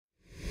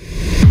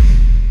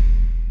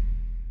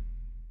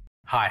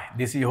Hi,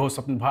 this is your host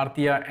Sapn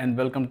Bhartiya and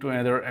welcome to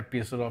another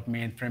episode of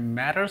Mainframe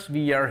Matters.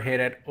 We are here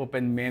at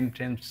Open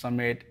Mainframe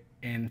Summit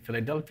in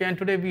Philadelphia, and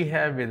today we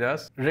have with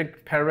us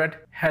Rick Perrett,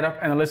 Head of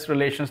Analyst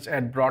Relations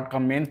at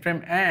Broadcom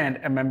Mainframe and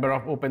a member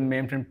of Open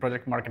Mainframe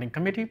Project Marketing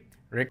Committee.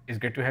 Rick, it's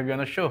great to have you on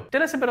the show.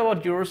 Tell us a bit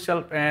about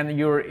yourself and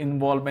your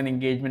involvement and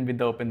engagement with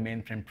the Open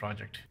Mainframe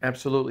project.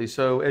 Absolutely.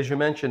 So as you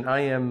mentioned, I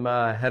am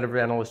Head of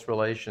Analyst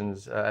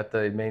Relations at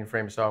the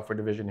Mainframe Software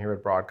Division here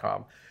at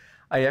Broadcom.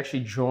 I actually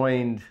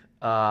joined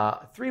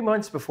 3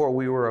 months before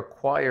we were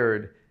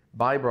acquired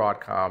by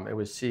Broadcom. It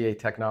was CA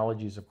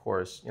Technologies, of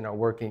course,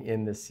 working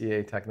in the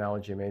CA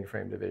Technology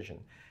Mainframe division.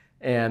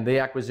 And the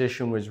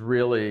acquisition was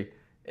really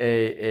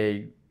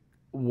a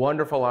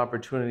wonderful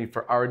opportunity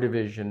for our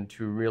division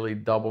to really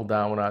double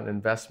down on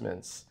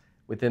investments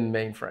within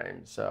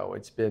mainframe. So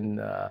it's been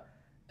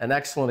an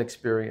excellent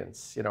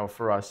experience,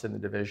 for us in the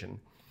division.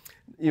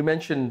 You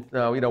mentioned,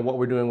 what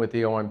we're doing with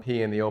the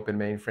OMP and the Open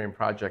Mainframe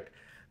project.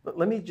 But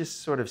let me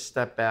just sort of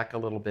step back a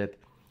little bit.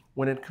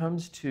 When it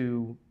comes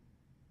to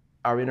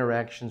our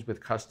interactions with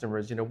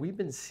customers, we've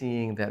been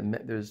seeing that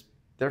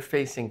they're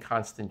facing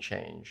constant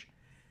change.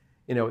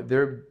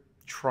 They're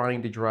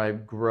trying to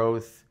drive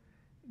growth,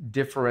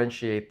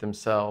 differentiate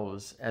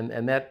themselves,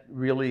 and that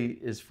really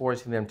is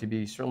forcing them to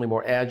be certainly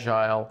more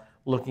agile,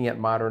 looking at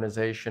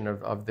modernization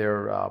of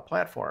their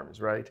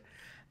platforms, right?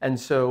 And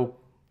so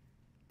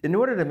in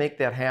order to make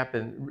that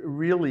happen,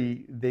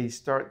 really they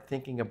start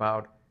thinking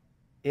about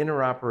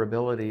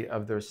interoperability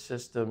of their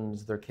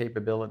systems, their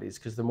capabilities,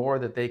 because the more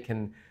that they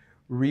can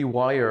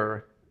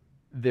rewire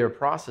their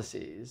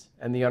processes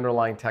and the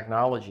underlying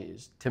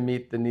technologies to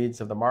meet the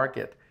needs of the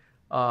market,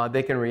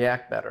 they can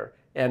react better.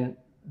 And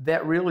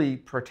that really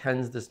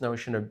portends this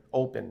notion of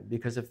open,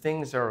 because if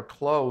things are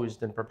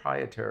closed and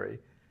proprietary,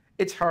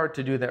 it's hard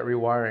to do that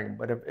rewiring.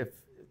 But if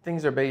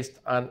things are based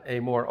on a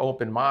more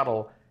open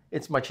model,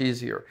 it's much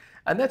easier.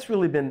 And that's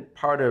really been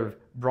part of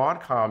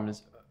Broadcom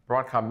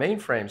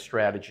mainframe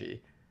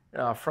strategy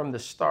from the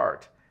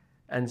start.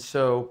 And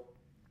so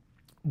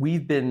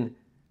we've been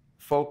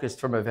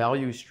focused from a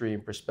value stream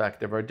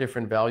perspective, our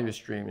different value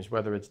streams,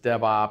 whether it's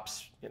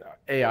DevOps,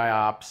 AI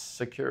ops,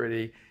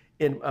 security,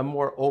 in a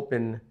more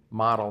open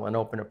model, an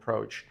open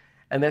approach.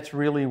 And that's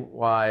really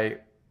why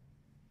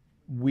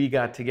we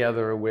got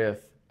together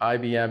with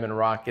IBM and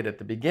Rocket at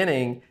the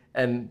beginning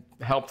and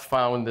helped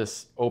found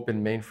this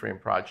Open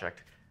Mainframe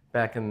project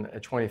back in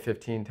a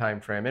 2015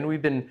 timeframe. And we've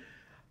been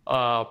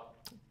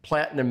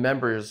platinum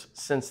members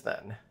since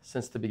then,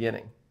 since the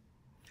beginning.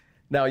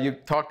 Now, you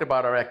talked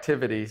about our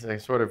activities. I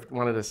sort of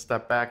wanted to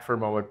step back for a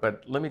moment,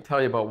 but let me tell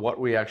you about what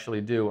we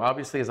actually do.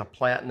 Obviously, as a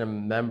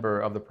platinum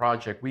member of the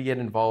project, we get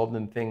involved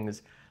in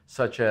things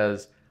such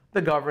as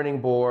the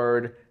governing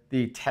board,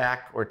 the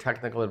TAC, or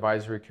Technical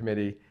Advisory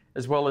Committee,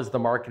 as well as the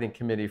marketing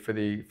committee for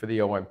the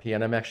OMP.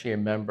 And I'm actually a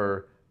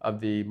member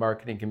of the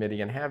marketing committee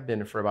and have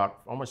been for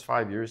about almost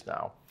 5 years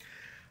now.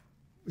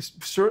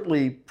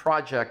 Certainly,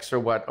 projects are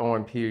what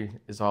OMP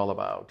is all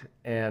about.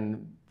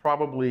 And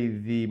probably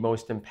the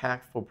most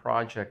impactful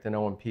project in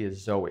OMP is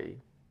Zoe,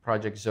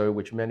 Project Zoe,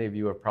 which many of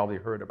you have probably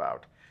heard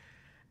about.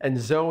 And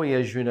Zoe,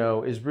 as you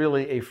know, is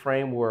really a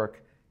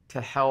framework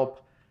to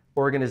help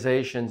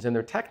organizations and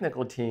their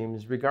technical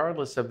teams,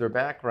 regardless of their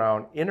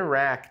background,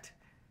 interact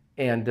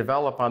and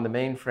develop on the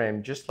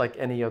mainframe just like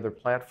any other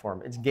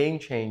platform. It's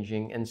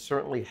game-changing and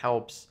certainly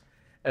helps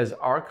as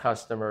our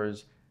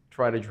customers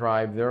try to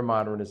drive their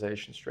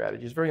modernization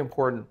strategy. It's very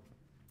important.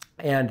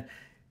 And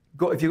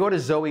if you go to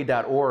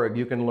zoe.org,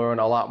 you can learn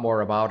a lot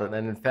more about it.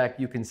 And in fact,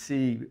 you can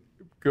see,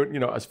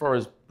 as far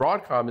as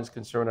Broadcom is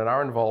concerned and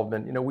our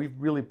involvement, we've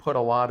really put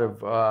a lot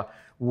of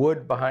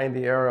wood behind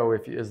the arrow,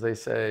 as they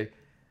say,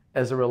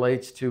 as it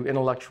relates to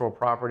intellectual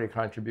property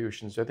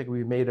contributions. I think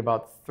we've made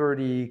about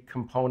 30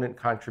 component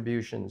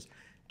contributions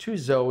to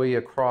Zoe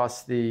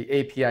across the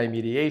API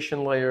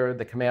mediation layer,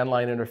 the command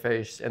line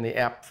interface, and the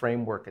app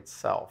framework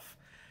itself.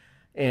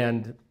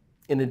 And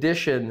in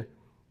addition,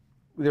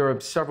 there are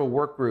several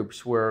work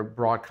groups where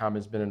Broadcom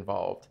has been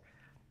involved.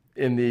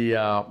 In the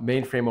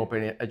Mainframe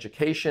Open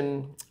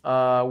Education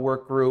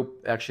work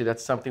group, actually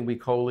that's something we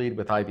co-lead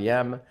with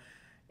IBM.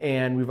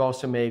 And we've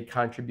also made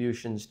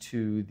contributions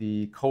to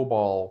the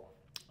COBOL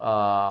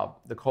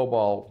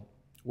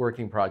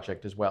working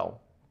project as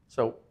well.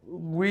 So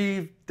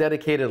we've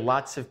dedicated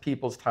lots of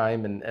people's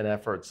time and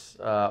efforts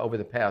over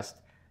the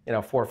past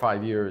 4 or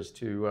 5 years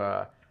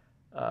to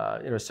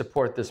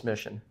support this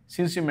mission.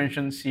 Since you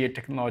mentioned CA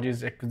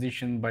Technologies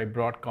acquisition by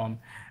Broadcom,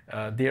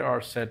 they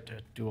are set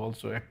to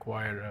also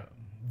acquire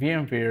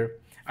VMware.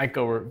 I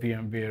cover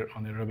VMware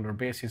on a regular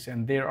basis,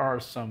 and there are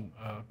some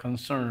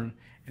concern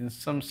in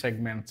some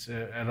segments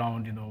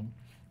around the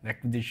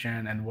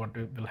acquisition and what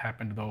will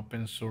happen to the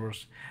open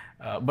source.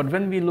 But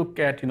when we look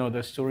at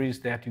the stories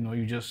that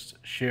you just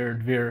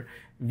shared, where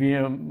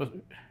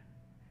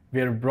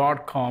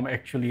Broadcom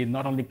actually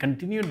not only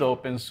continued the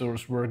open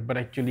source work but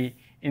actually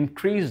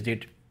increased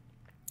it.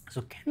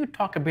 So can you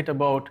talk a bit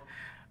about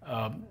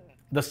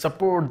the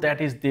support that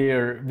is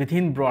there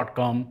within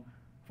Broadcom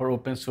for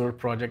open source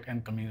project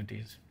and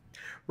communities?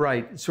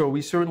 Right. So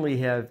we certainly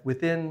have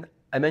within,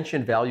 I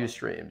mentioned value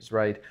streams,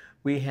 right?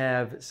 We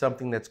have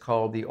something that's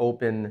called the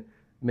open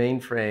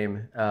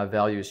mainframe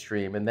value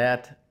stream, and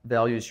that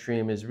value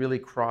stream is really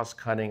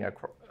cross-cutting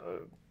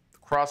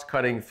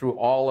through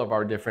all of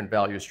our different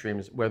value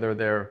streams,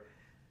 whether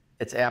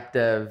it's app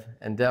dev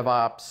and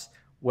DevOps,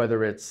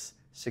 whether it's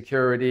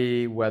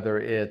security, whether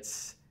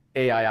it's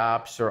AI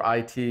ops or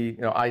IT,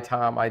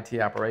 ITOM, IT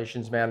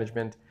operations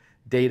management,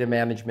 data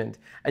management.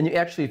 And you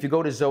actually, if you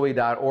go to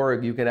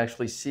zoe.org, you can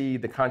actually see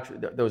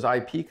those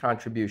IP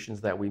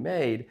contributions that we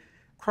made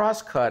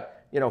cross-cut,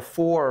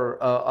 4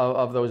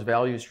 of those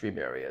value stream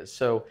areas.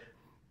 So,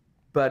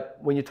 but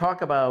when you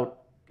talk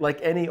about, like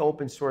any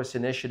open source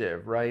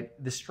initiative, right,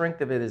 the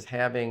strength of it is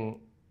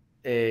having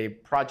a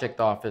project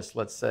office,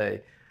 let's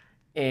say,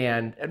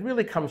 and it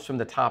really comes from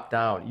the top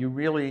down.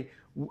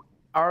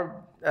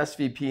 Our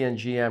SVP and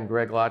GM,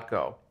 Greg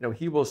Lotko,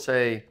 he will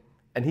say,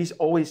 and he's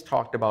always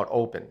talked about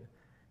open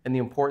and the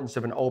importance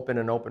of an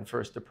open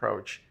first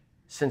approach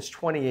since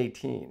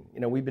 2018.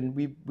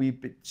 We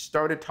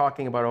started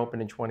talking about open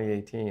in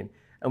 2018,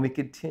 and we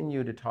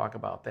continue to talk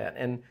about that.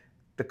 And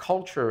the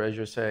culture, as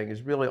you're saying,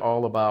 is really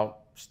all about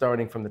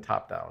starting from the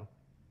top down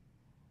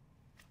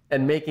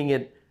and making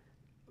it,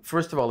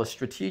 first of all, a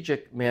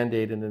strategic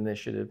mandate and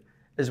initiative,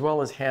 as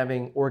well as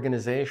having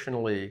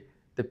organizationally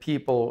the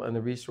people and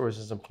the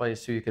resources in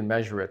place so you can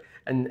measure it.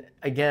 And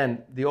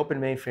again, the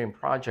Open Mainframe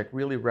Project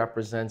really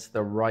represents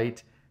the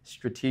right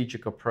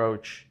strategic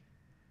approach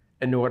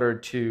in order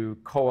to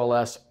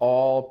coalesce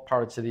all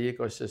parts of the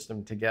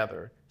ecosystem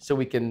together so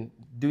we can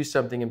do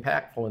something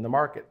impactful in the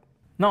market.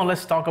 Now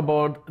let's talk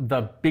about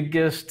the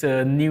biggest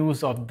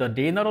news of the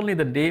day, not only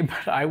the day,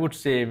 but I would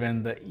say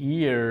even the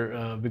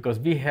year, because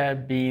we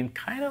have been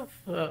kind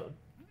of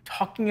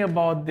talking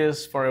about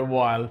this for a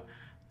while.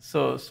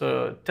 So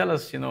tell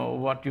us,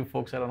 what you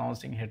folks are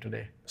announcing here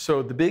today.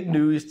 So the big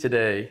news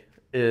today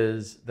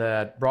is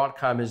that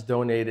Broadcom has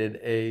donated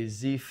a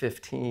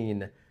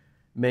z15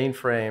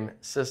 mainframe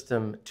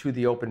system to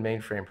the Open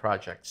Mainframe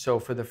Project. So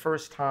for the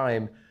first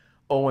time,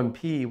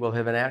 OMP will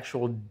have an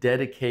actual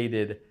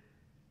dedicated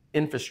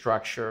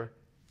infrastructure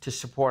to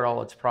support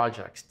all its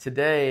projects.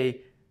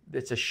 Today,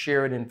 it's a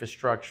shared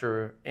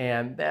infrastructure,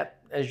 and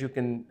that, as you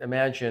can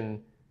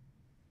imagine,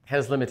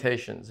 has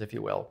limitations, if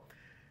you will.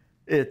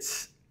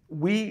 It's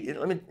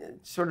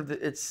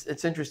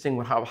interesting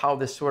how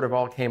this sort of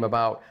all came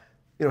about.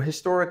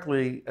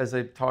 Historically, as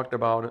I've talked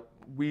about,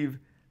 we've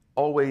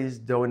always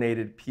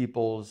donated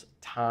people's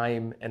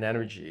time and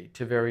energy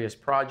to various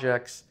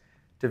projects,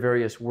 to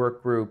various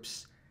work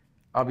groups.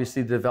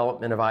 Obviously, the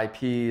development of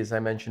IP, as I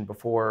mentioned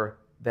before,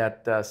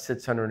 that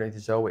sits underneath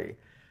Zoe.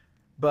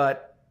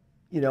 But,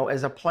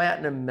 as a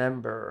Platinum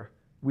member,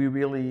 we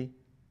really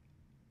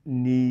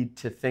need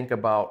to think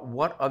about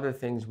what other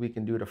things we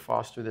can do to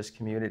foster this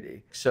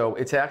community. So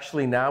it's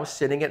actually now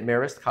sitting at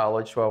Marist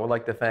College, so I would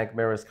like to thank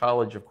Marist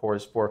College, of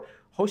course, for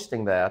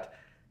hosting that.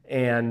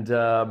 And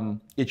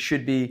it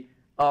should be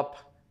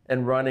up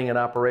and running and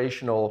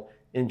operational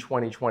in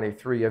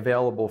 2023,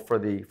 available for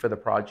the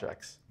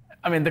projects.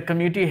 I mean, the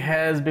community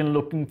has been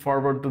looking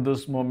forward to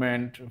this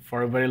moment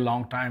for a very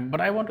long time, but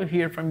I want to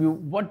hear from you,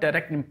 what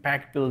direct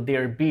impact will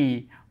there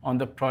be on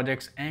the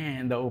projects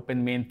and the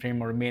Open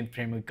Mainframe or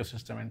Mainframe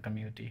ecosystem and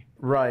community?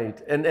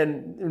 Right,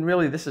 and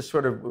really this is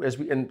sort of,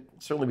 and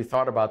certainly we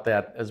thought about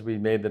that as we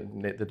made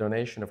the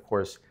donation, of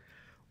course.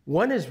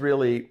 One is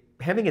really,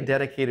 having a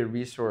dedicated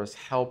resource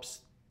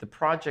helps the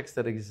projects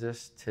that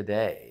exist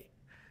today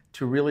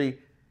to really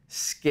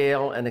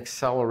scale and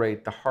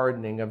accelerate the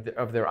hardening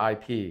of their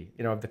IP,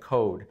 of the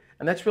code.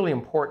 And that's really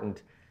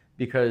important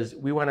because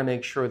we want to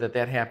make sure that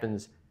that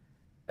happens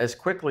as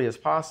quickly as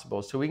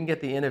possible so we can get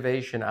the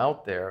innovation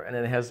out there and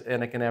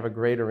it can have a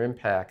greater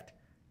impact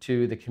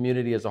to the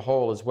community as a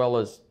whole as well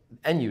as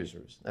end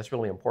users. That's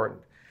really important.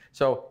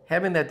 So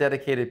having that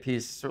dedicated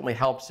piece certainly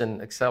helps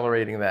in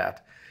accelerating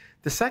that.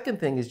 The second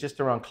thing is just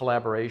around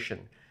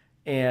collaboration.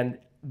 And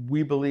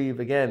we believe,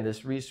 again,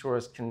 this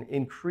resource can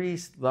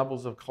increase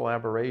levels of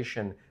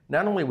collaboration,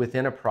 not only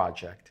within a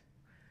project,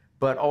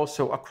 but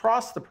also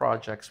across the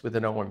projects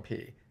within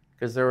OMP,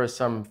 because there are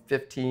some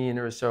 15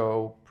 or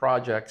so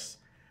projects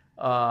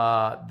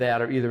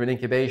that are either in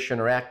incubation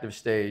or active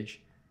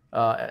stage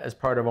as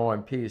part of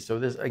OMP. So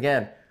this,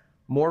 again,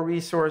 more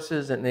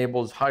resources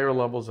enables higher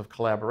levels of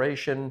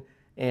collaboration,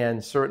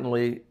 and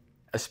certainly,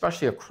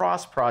 especially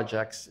across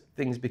projects,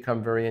 things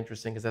become very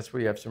interesting because that's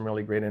where you have some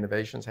really great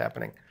innovations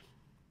happening.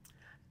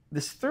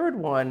 This third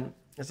one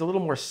is a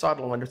little more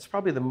subtle, and it's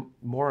probably the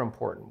more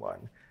important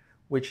one,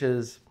 which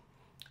is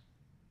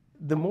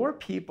the more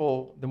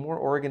people, the more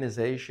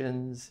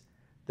organizations,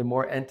 the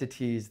more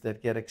entities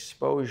that get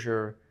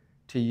exposure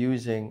to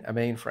using a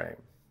mainframe,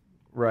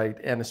 right?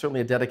 And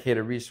certainly a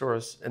dedicated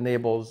resource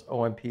enables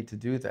OMP to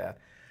do that.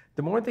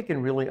 The more they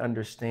can really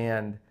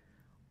understand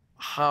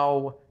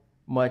how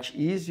much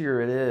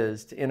easier it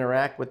is to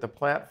interact with the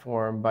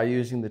platform by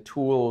using the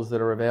tools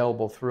that are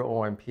available through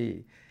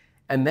OMP.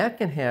 And that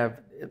can have,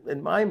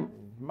 in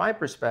my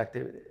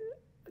perspective,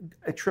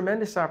 a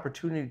tremendous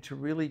opportunity to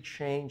really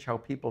change how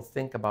people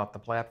think about the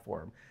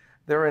platform.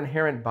 There are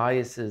inherent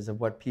biases of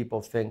what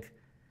people think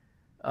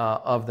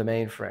of the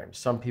mainframe.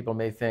 Some people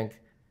may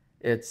think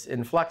it's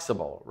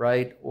inflexible,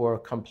 right, or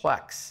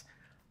complex.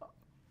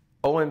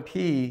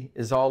 OMP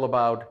is all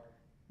about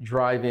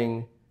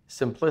driving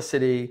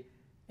simplicity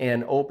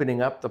and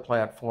opening up the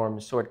platform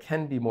so it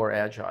can be more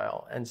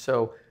agile. And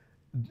so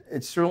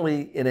it's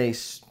certainly in a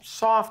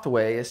soft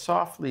way, a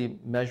softly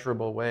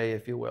measurable way,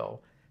 if you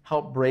will,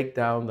 help break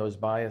down those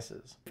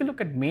biases. If you look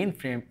at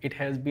mainframe, it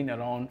has been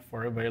around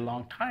for a very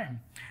long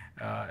time.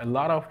 A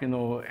lot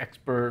of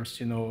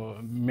experts,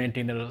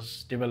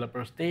 maintainers,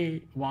 developers,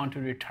 they want to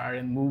retire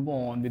and move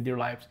on with their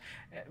lives.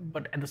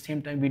 But at the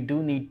same time, we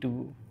do need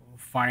to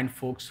find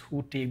folks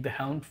who take the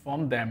helm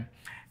from them.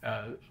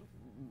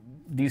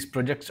 These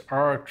projects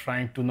are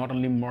trying to not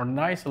only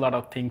modernize a lot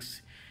of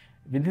things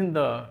within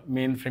the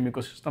mainframe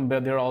ecosystem,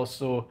 but they're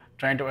also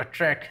trying to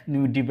attract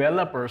new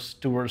developers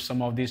towards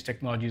some of these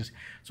technologies.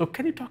 So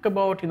can you talk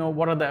about,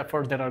 what are the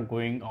efforts that are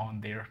going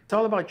on there? It's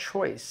all about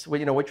choice. Well,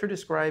 what you're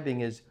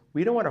describing is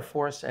we don't want to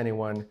force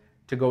anyone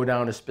to go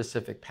down a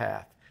specific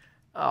path.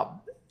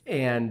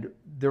 And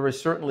there are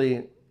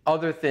certainly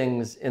other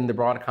things in the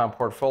Broadcom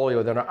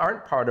portfolio that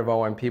aren't part of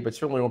OMP, but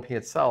certainly OMP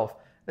itself.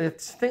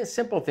 It's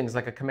simple things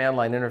like a command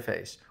line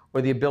interface,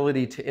 or the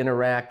ability to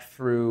interact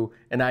through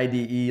an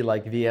IDE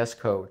like VS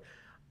Code.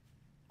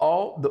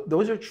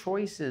 Those are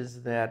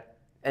choices that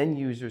end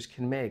users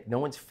can make. No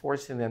one's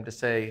forcing them to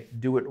say,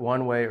 do it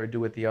one way or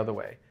do it the other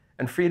way.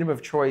 And freedom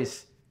of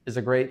choice is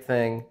a great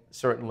thing,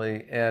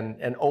 certainly, and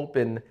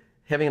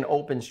having an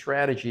open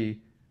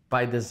strategy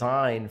by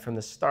design from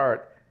the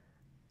start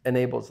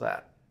enables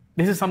that.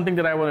 This is something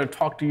that I want to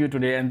talk to you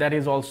today, and that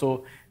is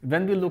also,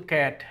 when we look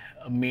at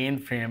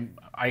mainframe,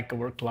 I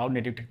cover cloud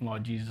native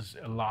technologies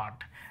a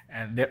lot.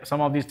 And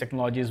some of these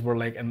technologies were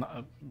like,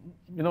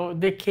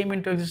 they came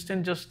into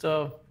existence just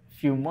a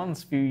few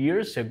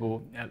years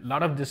ago. A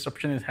lot of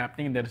disruption is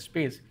happening in that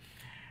space.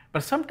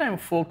 But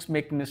sometimes folks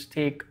make a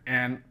mistake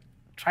and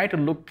try to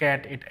look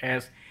at it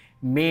as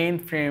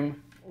mainframe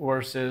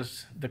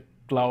versus the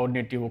cloud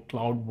native or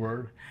cloud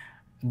world.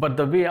 But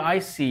the way I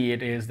see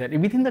it is that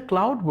within the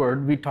cloud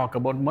world, we talk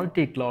about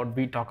multi-cloud,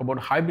 we talk about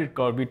hybrid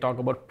cloud, we talk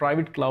about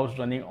private clouds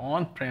running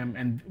on-prem,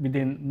 and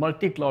within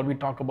multi-cloud, we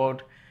talk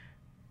about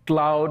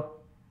cloud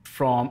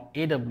from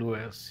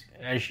AWS,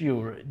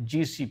 Azure,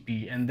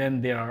 GCP, and then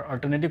there are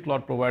alternative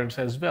cloud providers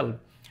as well.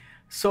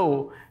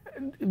 So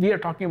we are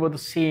talking about the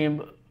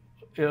same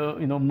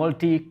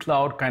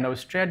multi-cloud kind of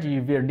strategy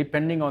where,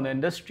 depending on the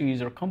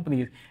industries or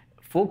companies,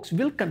 folks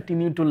will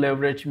continue to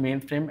leverage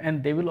mainframe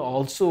and they will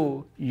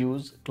also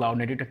use cloud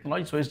native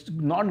technology. So it's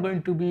not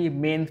going to be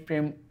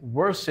mainframe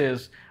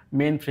versus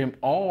mainframe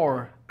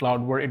or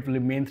cloud world. It will be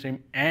mainframe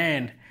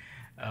and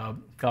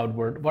cloud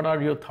world. What are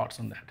your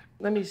thoughts on that?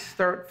 Let me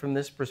start from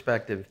this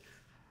perspective.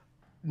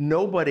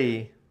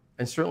 Nobody,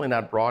 and certainly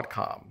not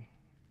Broadcom,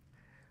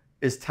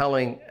 is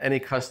telling any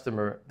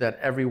customer that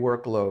every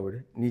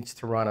workload needs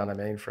to run on a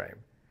mainframe.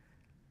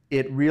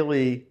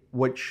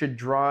 What should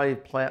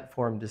drive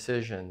platform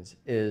decisions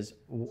is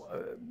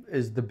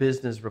the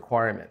business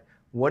requirement.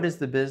 What does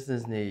the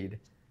business need?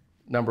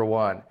 Number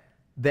one,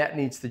 that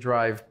needs to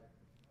drive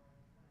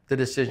the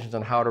decisions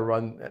on how to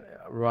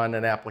run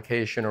an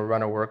application or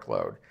run a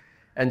workload.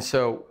 And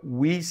so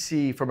we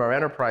see from our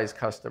enterprise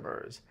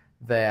customers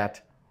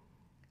that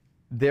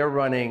they're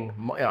running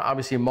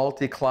obviously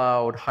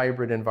multi-cloud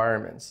hybrid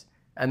environments.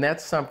 And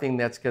that's something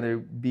that's going to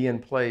be in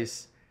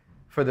place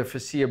for the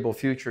foreseeable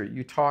future.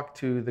 You talk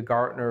to the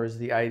Gartners,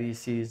 the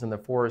IDCs, and the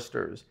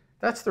Forresters.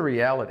 That's the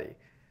reality.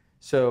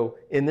 So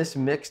in this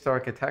mixed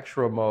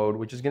architectural mode,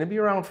 which is going to be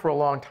around for a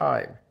long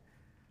time,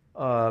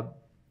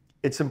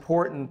 it's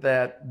important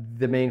that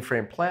the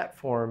mainframe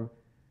platform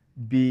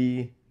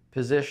be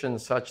positioned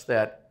such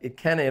that it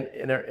can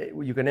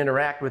you can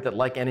interact with it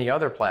like any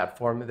other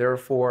platform.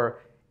 Therefore,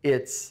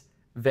 its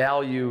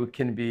value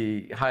can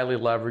be highly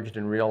leveraged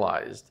and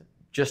realized,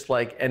 just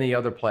like any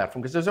other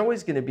platform, because there's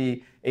always going to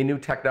be a new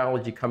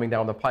technology coming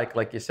down the pike,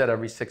 like you said,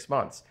 every 6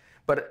 months.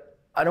 But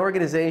an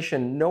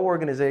organization, no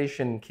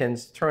organization can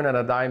turn on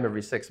a dime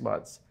every 6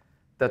 months.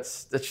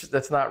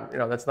 That's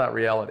not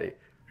reality.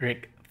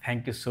 Rick,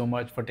 thank you so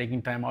much for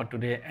taking time out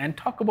today and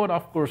talk about,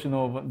 of course,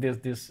 there's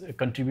this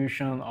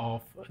contribution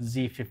of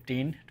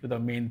Z15 to the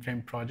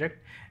mainframe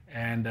project,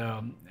 and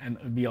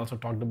we also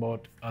talked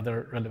about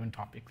other relevant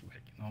topics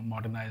like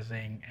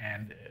modernizing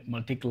and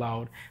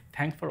multi-cloud.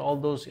 Thanks for all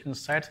those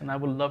insights, and I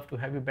would love to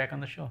have you back on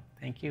the show.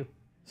 Thank you.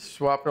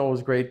 Swapnil,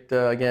 was great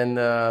again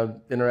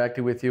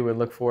interacting with you, and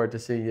look forward to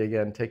seeing you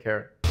again. Take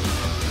care.